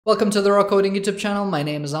Welcome to the Raw Coding YouTube channel. My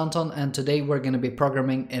name is Anton and today we're going to be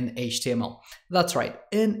programming in HTML. That's right,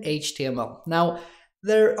 in HTML. Now,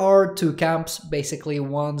 there are two camps, basically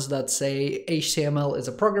ones that say HTML is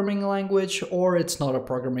a programming language or it's not a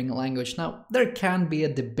programming language. Now, there can be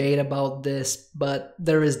a debate about this, but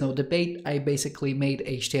there is no debate. I basically made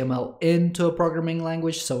HTML into a programming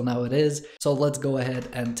language, so now it is. So let's go ahead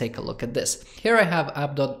and take a look at this. Here I have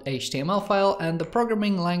app.html file, and the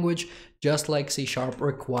programming language, just like C#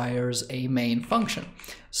 requires a main function.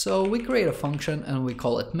 So we create a function and we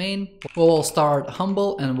call it main. We will start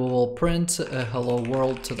humble and we will print a hello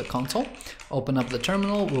world to the console. Open up the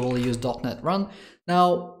terminal, we will use dotnet run.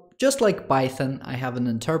 Now, just like Python, I have an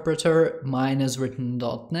interpreter. Mine is written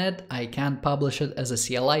in .NET. I can publish it as a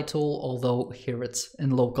CLI tool, although here it's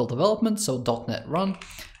in local development, so .NET run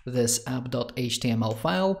this app.html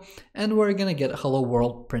file, and we're gonna get hello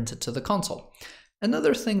world printed to the console.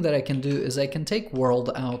 Another thing that I can do is I can take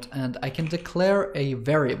world out and I can declare a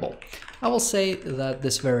variable. I will say that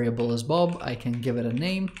this variable is Bob, I can give it a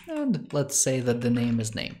name, and let's say that the name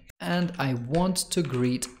is name. And I want to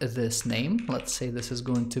greet this name. Let's say this is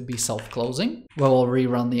going to be self-closing. We'll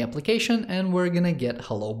rerun the application and we're gonna get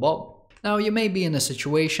hello Bob. Now you may be in a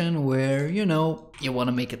situation where, you want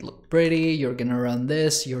to make it look pretty, you're gonna run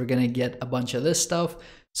this, you're gonna get a bunch of this stuff.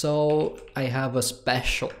 So I have a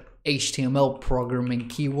special HTML programming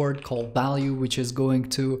keyword called value, which is going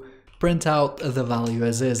to print out the value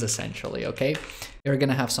as is essentially, okay? You're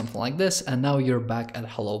gonna have something like this, and now you're back at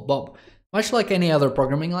hello Bob. Much like any other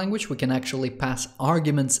programming language, we can actually pass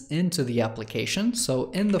arguments into the application.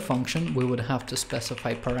 So in the function, we would have to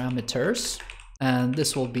specify parameters, and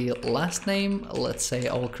this will be last name. Let's say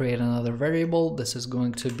I'll create another variable. This is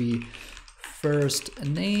going to be first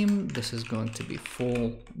name, this is going to be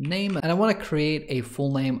full name, and I want to create a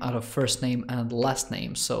full name out of first name and last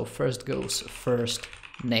name. So first goes first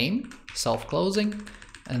name, self-closing,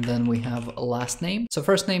 and then we have last name. So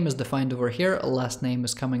first name is defined over here, last name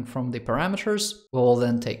is coming from the parameters. We'll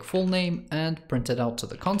then take full name and print it out to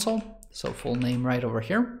the console. So full name right over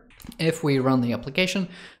here. If we run the application,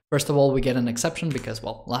 first of all, we get an exception because,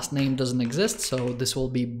 well, last name doesn't exist, so this will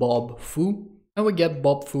be Bob Foo. And we get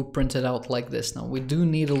Bob Foo printed out like this. Now we do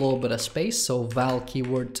need a little bit of space, so val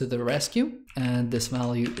keyword to the rescue, and this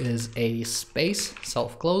value is a space,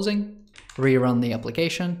 self-closing, rerun the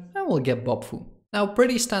application, and we'll get Bob Foo. Now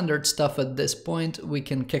pretty standard stuff at this point. We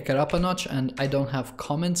can kick it up a notch, and I don't have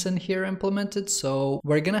comments in here implemented, so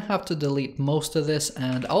we're gonna have to delete most of this,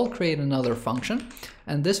 and I'll create another function,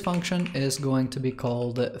 and this function is going to be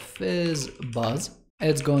called fizzbuzz.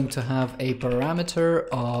 It's going to have a parameter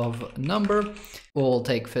of number. We'll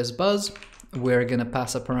take fizzbuzz. We're going to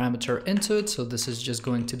pass a parameter into it. So this is just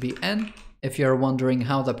going to be n. If you're wondering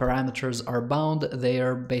how the parameters are bound, they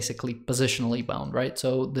are basically positionally bound, right?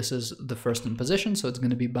 So this is the first in position. So it's going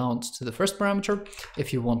to be bound to the first parameter.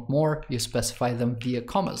 If you want more, you specify them via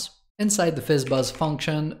commas. Inside the fizzbuzz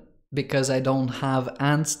function, because I don't have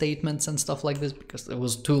and statements and stuff like this, because it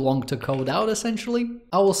was too long to code out essentially,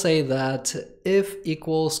 I will say that if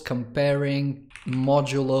equals comparing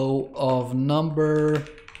modulo of number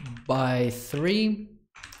by 3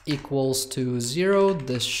 equals to 0,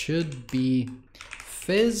 this should be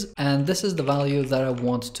fizz, and this is the value that I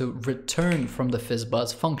want to return from the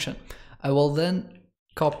fizzbuzz function. I will then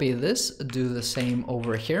copy this, do the same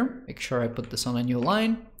over here, make sure I put this on a new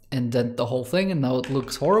line, indent the whole thing, and now it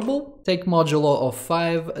looks horrible. Take modulo of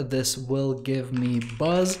 5, this will give me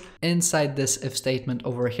buzz. Inside this if statement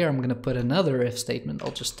over here, I'm gonna put another if statement.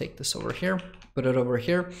 I'll just take this over here, put it over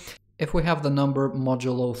here. If we have the number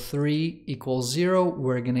modulo 3 equals 0,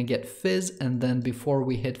 we're gonna get fizz, and then before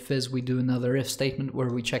we hit fizz, we do another if statement where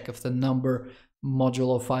we check if the number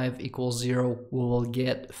modulo 5 equals 0, we will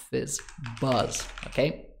get fizz buzz,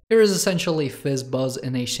 okay? Here is essentially fizzbuzz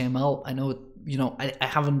in HTML. I know, I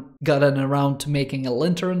haven't gotten around to making a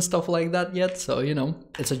linter and stuff like that yet, so,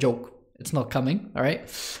 it's a joke. It's not coming, all right?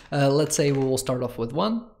 Let's say we will start off with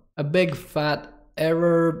 1. A big fat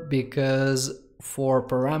error because for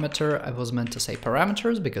parameter, I was meant to say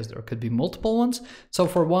parameters because there could be multiple ones. So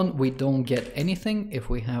for 1, we don't get anything. If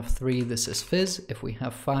we have 3, this is fizz. If we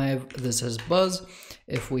have 5, this is buzz.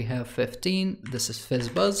 If we have 15, this is fizz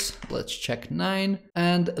buzz. Let's check 9,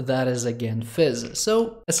 and that is again fizz.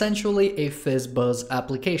 So essentially a fizz buzz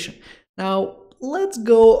application. Now let's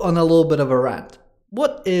go on a little bit of a rant.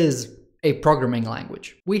 What is a programming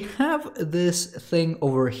language? We have this thing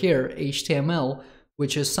over here, HTML,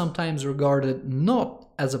 which is sometimes regarded not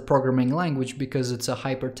as a programming language because it's a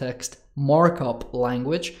hypertext markup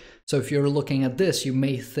language. So if you're looking at this, you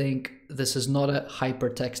may think this is not a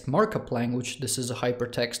hypertext markup language, this is a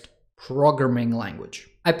hypertext programming language.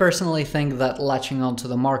 I personally think that latching onto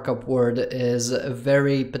the markup word is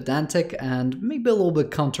very pedantic and maybe a little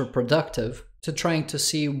bit counterproductive to trying to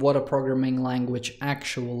see what a programming language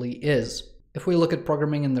actually is. If we look at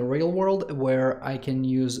programming in the real world, where I can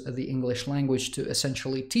use the English language to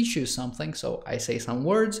essentially teach you something, so I say some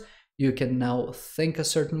words, you can now think a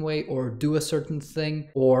certain way or do a certain thing,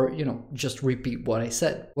 or, just repeat what I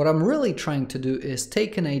said. What I'm really trying to do is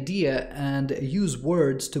take an idea and use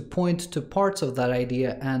words to point to parts of that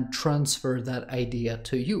idea and transfer that idea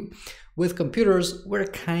to you. With computers, we're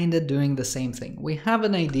kind of doing the same thing. We have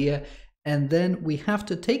an idea, and then we have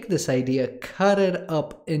to take this idea, cut it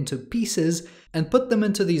up into pieces, and put them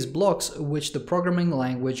into these blocks which the programming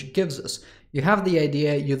language gives us. You have the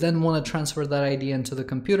idea, you then want to transfer that idea into the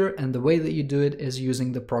computer, and the way that you do it is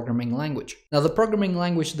using the programming language. Now, the programming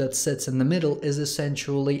language that sits in the middle is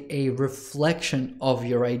essentially a reflection of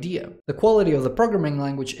your idea. The quality of the programming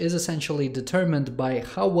language is essentially determined by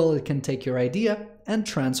how well it can take your idea and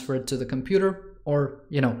transfer it to the computer, or,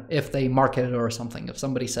 if they market it or something. If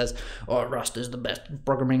somebody says, oh, Rust is the best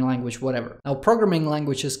programming language, whatever. Now, programming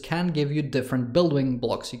languages can give you different building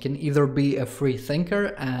blocks. You can either be a free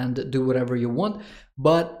thinker and do whatever you want,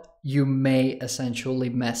 but you may essentially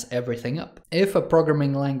mess everything up. If a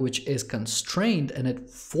programming language is constrained and it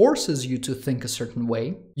forces you to think a certain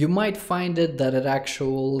way, you might find that it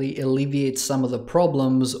actually alleviates some of the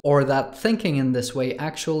problems, or that thinking in this way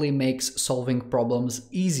actually makes solving problems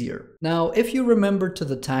easier. Now, if you remember to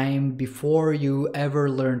the time before you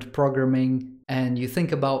ever learned programming and you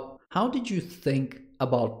think about how did you think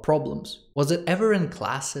about problems? Was it ever in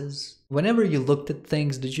classes? Whenever you looked at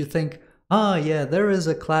things, did you think, yeah, there is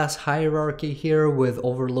a class hierarchy here with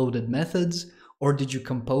overloaded methods? Or did you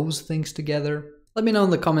compose things together? Let me know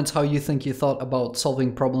in the comments how you think you thought about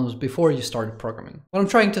solving problems before you started programming. What I'm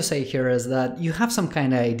trying to say here is that you have some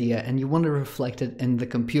kind of idea and you want to reflect it in the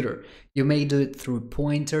computer. You may do it through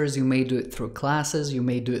pointers, you may do it through classes, you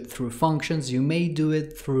may do it through functions, you may do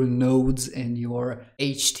it through nodes in your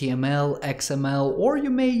HTML, XML, or you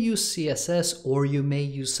may use CSS, or you may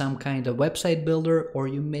use some kind of website builder, or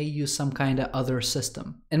you may use some kind of other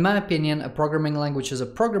system. In my opinion, a programming language is a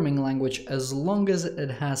programming language as long as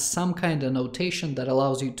it has some kind of notation that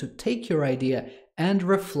allows you to take your idea and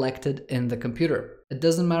reflect it in the computer. It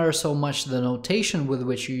doesn't matter so much the notation with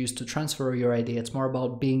which you use to transfer your idea, it's more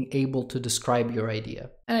about being able to describe your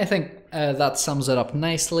idea. And I think that sums it up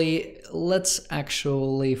nicely. Let's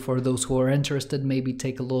actually, for those who are interested, maybe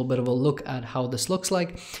take a little bit of a look at how this looks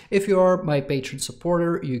like. If you are my Patreon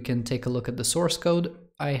supporter, you can take a look at the source code.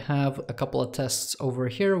 I have a couple of tests over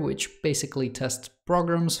here which basically test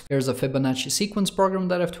programs. Here's a Fibonacci sequence program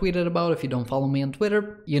that I've tweeted about. If you don't follow me on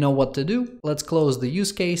Twitter, you know what to do. Let's close the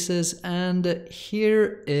use cases, and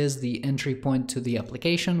here is the entry point to the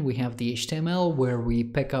application. We have the HTML where we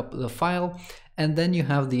pick up the file, and then you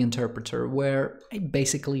have the interpreter where I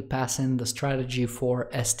basically pass in the strategy for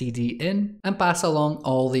std in and pass along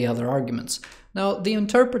all the other arguments. Now, the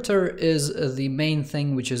interpreter is the main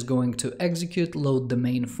thing which is going to execute, load the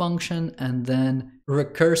main function, and then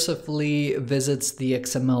recursively visits the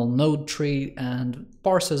XML node tree and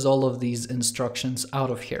parses all of these instructions out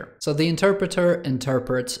of here. So the interpreter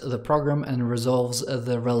interprets the program and resolves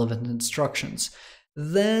the relevant instructions.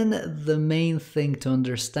 Then the main thing to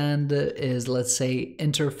understand is, let's say,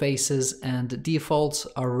 interfaces and defaults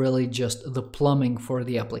are really just the plumbing for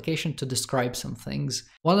the application to describe some things.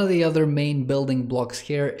 One of the other main building blocks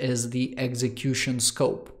here is the execution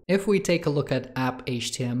scope. If we take a look at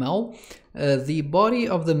app.html, the body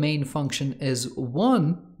of the main function is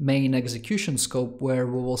one main execution scope where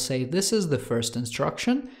we will say this is the first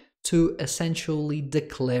instruction to essentially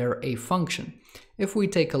declare a function. If we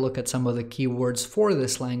take a look at some of the keywords for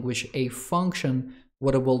this language, a function,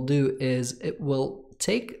 what it will do is it will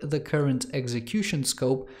take the current execution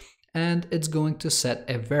scope and it's going to set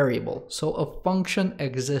a variable. So a function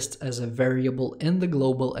exists as a variable in the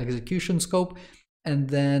global execution scope, and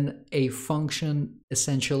then a function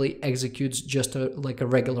essentially executes just like a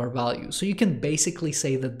regular value. So you can basically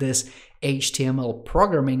say that this HTML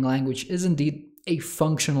programming language is indeed a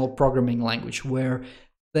functional programming language where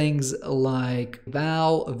things like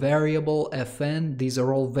val, variable, fn, these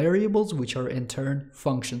are all variables which are in turn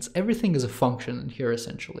functions. Everything is a function in here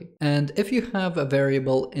essentially. And if you have a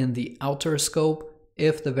variable in the outer scope,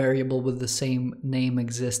 if the variable with the same name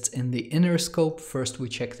exists in the inner scope, first we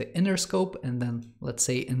check the inner scope, and then let's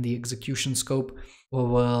say in the execution scope,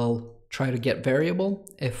 we'll try to get variable.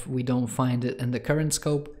 If we don't find it in the current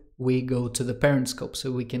scope, we go to the parent scope.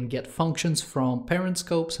 So we can get functions from parent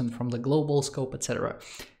scopes and from the global scope, etc.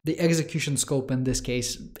 The execution scope in this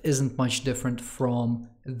case isn't much different from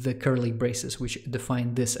the curly braces, which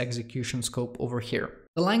define this execution scope over here.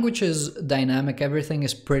 The language is dynamic. Everything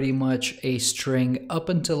is pretty much a string up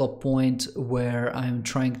until a point where I'm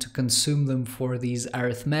trying to consume them for these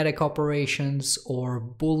arithmetic operations or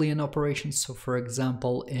Boolean operations. So for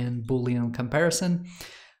example, in Boolean comparison,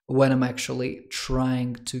 when I'm actually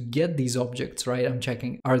trying to get these objects, right, I'm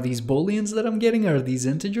checking, are these booleans that I'm getting? Are these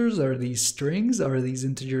integers? Are these strings? Are these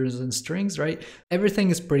integers and strings, right? Everything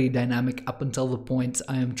is pretty dynamic up until the point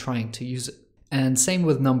I am trying to use it. And same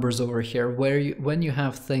with numbers over here, where when you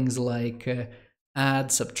have things like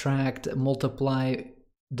add, subtract, multiply,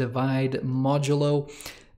 divide, modulo,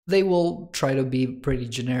 they will try to be pretty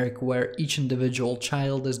generic, where each individual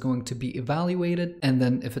child is going to be evaluated. And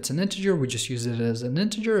then if it's an integer, we just use it as an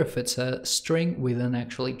integer. If it's a string, we then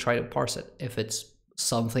actually try to parse it. If it's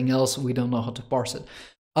something else, we don't know how to parse it.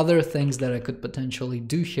 Other things that I could potentially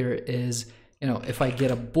do here is, you know, if I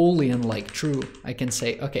get a Boolean like true, I can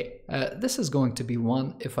say, okay, this is going to be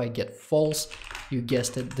 1. If I get false, you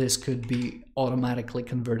guessed it, this could be automatically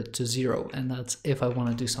converted to 0. And that's if I want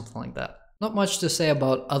to do something like that. Not much to say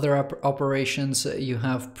about other operations. You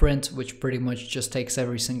have print, which pretty much just takes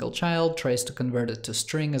every single child, tries to convert it to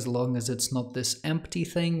string as long as it's not this empty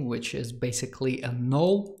thing, which is basically a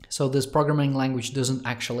null. So this programming language doesn't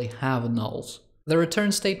actually have nulls. The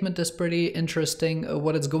return statement is pretty interesting.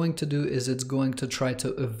 What it's going to do is it's going to try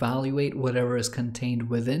to evaluate whatever is contained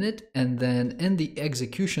within it. And then in the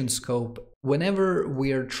execution scope, whenever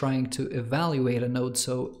we are trying to evaluate a node,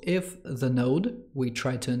 so if the node, we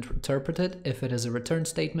try to interpret it. If it is a return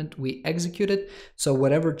statement, we execute it. So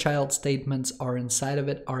whatever child statements are inside of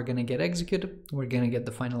it are going to get executed. We're going to get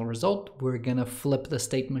the final result. We're going to flip the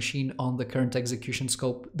state machine on the current execution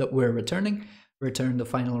scope that we're returning, return the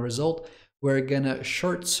final result. We're gonna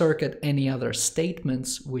short circuit any other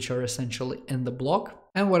statements which are essentially in the block,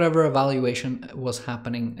 and whatever evaluation was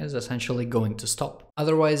happening is essentially going to stop.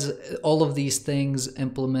 Otherwise, all of these things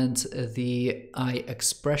implement the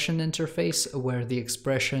iExpression interface, where the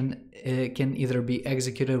expression can either be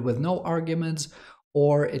executed with no arguments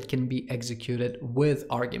or it can be executed with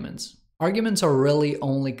arguments. Arguments are really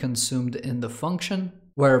only consumed in the function,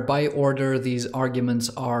 where by order these arguments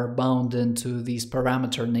are bound into these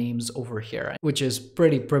parameter names over here, which is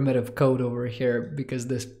pretty primitive code over here because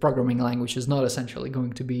this programming language is not essentially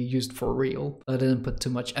going to be used for real. I didn't put too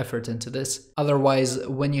much effort into this. Otherwise,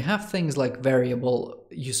 when you have things like variable,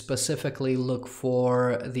 you specifically look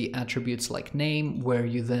for the attributes like name, where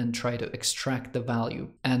you then try to extract the value.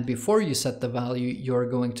 And before you set the value, you're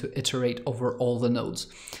going to iterate over all the nodes.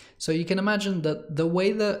 So you can imagine that the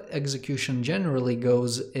way the execution generally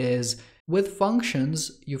goes is with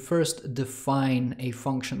functions, you first define a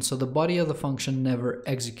function. So the body of the function never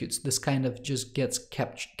executes. This kind of just gets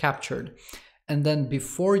captured. And then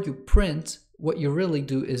before you print, what you really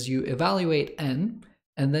do is you evaluate n,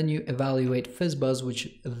 and then you evaluate fizzbuzz,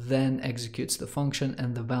 which then executes the function,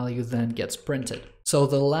 and the value then gets printed. So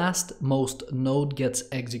the last most node gets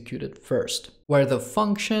executed first, where the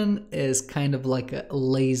function is kind of like a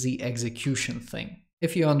lazy execution thing.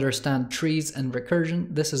 If you understand trees and recursion,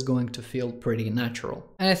 this is going to feel pretty natural.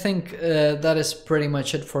 And I think that is pretty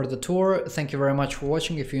much it for the tour. Thank you very much for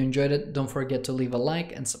watching. If you enjoyed it, don't forget to leave a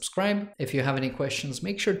like and subscribe. If you have any questions,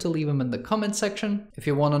 make sure to leave them in the comment section. If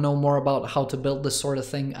you want to know more about how to build this sort of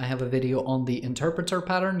thing, I have a video on the interpreter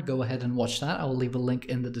pattern. Go ahead and watch that. I will leave a link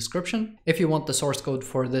in the description. If you want the source code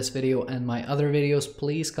for this video and my other videos,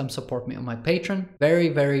 please come support me on my Patreon. Very,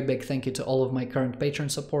 very big thank you to all of my current Patreon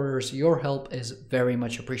supporters. Your help is very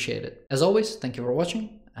much appreciated. As always, thank you for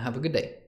watching and have a good day.